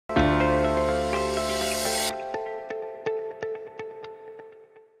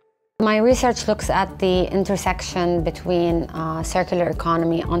My research looks at the intersection between circular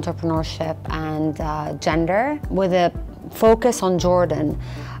economy, entrepreneurship, and gender, with a focus on Jordan,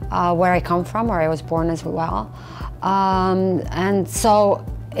 where I come from, where I was born as well. And so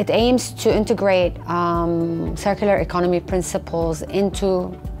it aims to integrate circular economy principles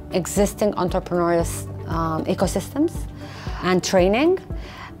into existing entrepreneurial ecosystems and training,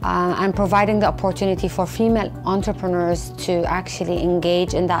 and providing the opportunity for female entrepreneurs to actually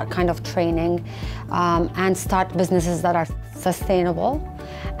engage in that kind of training and start businesses that are sustainable.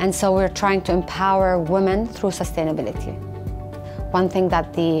 And so we're trying to empower women through sustainability. One thing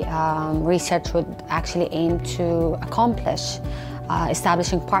that the research would actually aim to accomplish,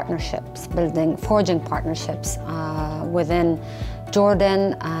 establishing partnerships, forging partnerships within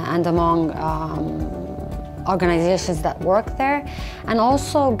Jordan and among organizations that work there, and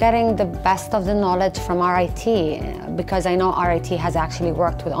also getting the best of the knowledge from RIT, because I know RIT has actually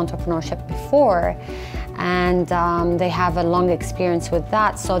worked with entrepreneurship before, and they have a long experience with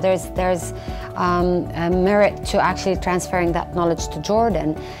that. So there's a merit to actually transferring that knowledge to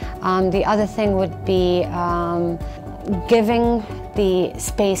Jordan. The other thing would be giving the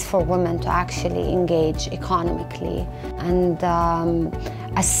space for women to actually engage economically and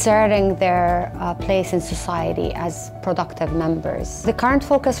asserting their place in society as productive members. The current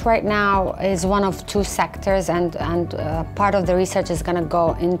focus right now is one of two sectors, and part of the research is going to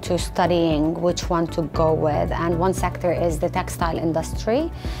go into studying which one to go with. And one sector is the textile industry,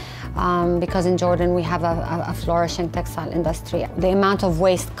 because in Jordan we have a flourishing textile industry. The amount of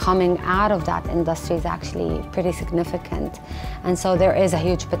waste coming out of that industry is actually pretty significant. And so there is a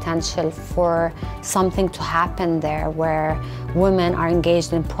huge potential for something to happen there, where women are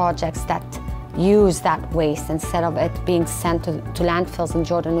engaged in projects that use that waste instead of it being sent to landfills in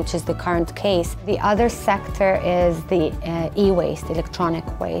Jordan, which is the current case. The other sector is the e-waste,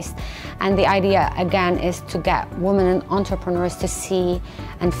 electronic waste. And the idea, again, is to get women and entrepreneurs to see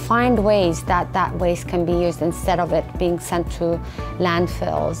and find ways that that waste can be used instead of it being sent to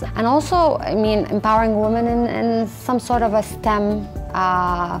landfills. And also, I mean, empowering women in some sort of a STEM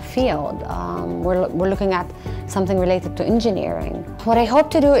field. We're looking at something related to engineering. What I hope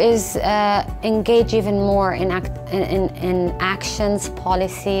to do is engage even more in actions,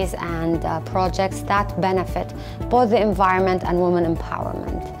 policies, and projects that benefit both the environment and women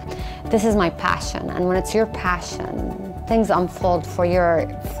empowerment. This is my passion, and when it's your passion, things unfold for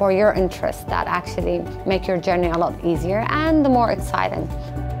your interests that actually make your journey a lot easier and more exciting.